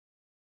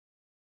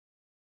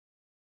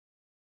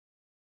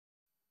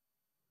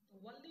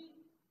only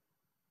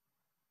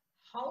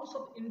house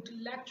of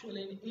intellectual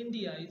in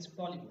India is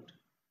Bollywood.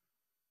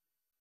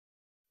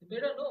 You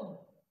better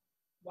know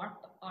what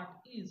art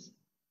is.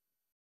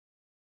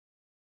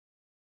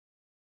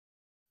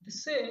 They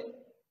say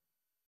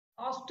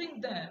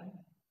ousting them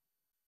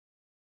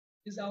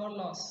is our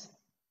loss.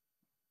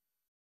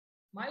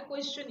 My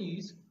question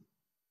is,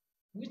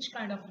 which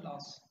kind of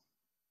loss?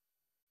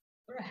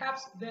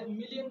 Perhaps the $1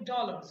 million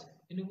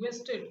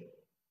invested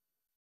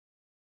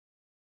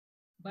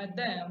by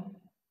them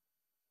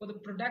for the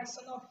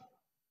production of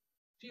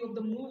few of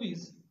the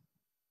movies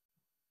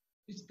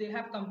which they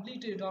have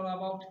completed or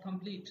about to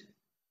complete.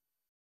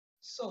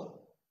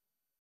 So,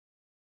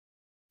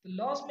 the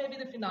loss may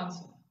be the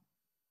financial,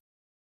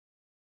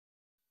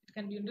 it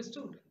can be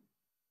understood,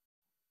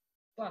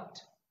 but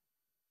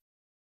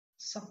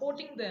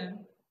supporting them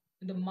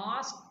in the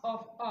mask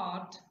of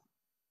art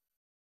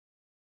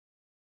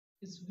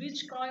is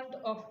which kind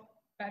of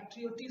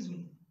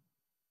patriotism,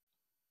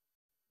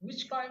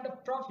 which kind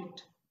of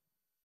profit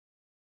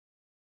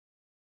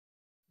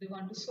they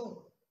want to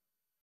show.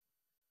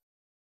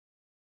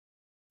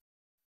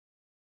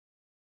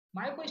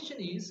 My question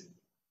is,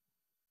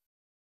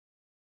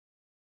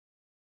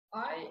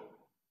 I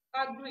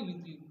agree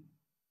with you.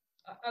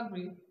 I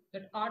agree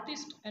that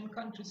artists and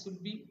countries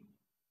should be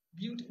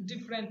viewed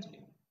differently.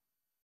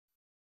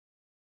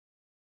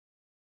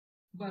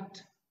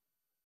 But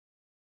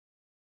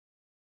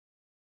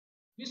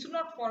we should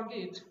not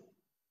forget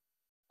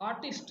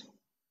artist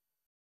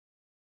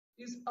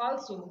is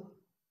also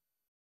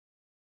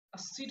a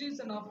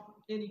citizen of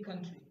any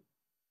country.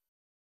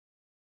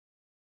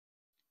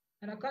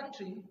 And a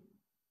country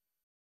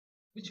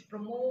which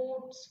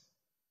promotes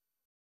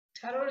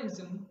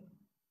terrorism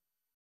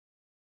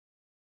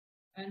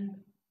and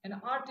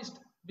an artist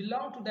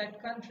belong to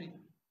that country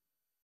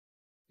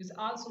is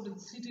also the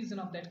citizen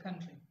of that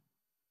country.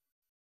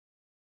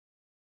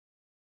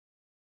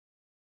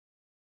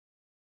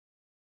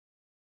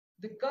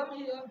 They come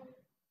here,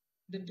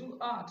 they do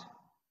art,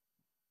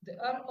 they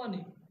earn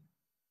money.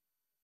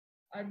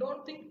 I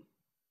don't think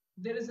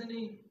there is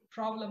any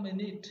problem in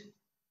it.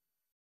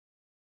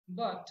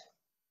 But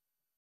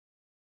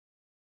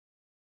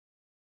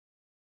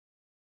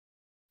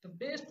the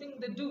best thing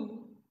they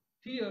do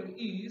here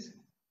is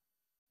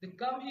they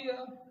come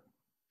here,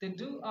 they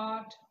do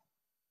art,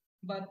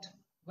 but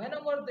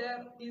whenever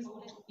there is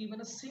even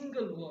a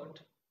single word,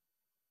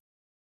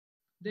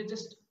 they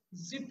just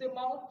zip them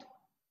out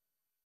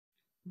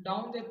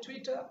down their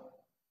Twitter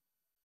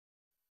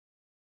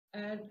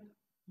and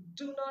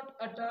do not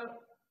utter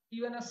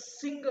even a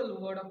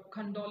single word of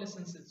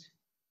condolences.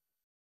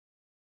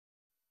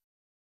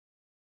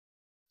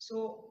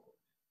 So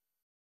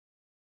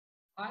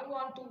I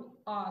want to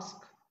ask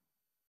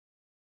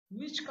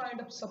which kind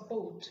of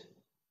support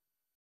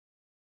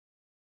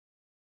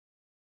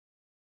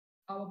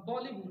our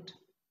Bollywood,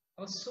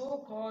 our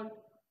so-called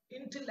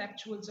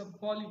intellectuals of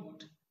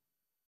Bollywood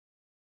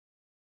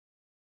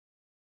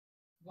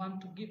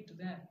want to give to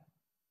them.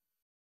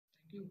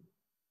 Thank you.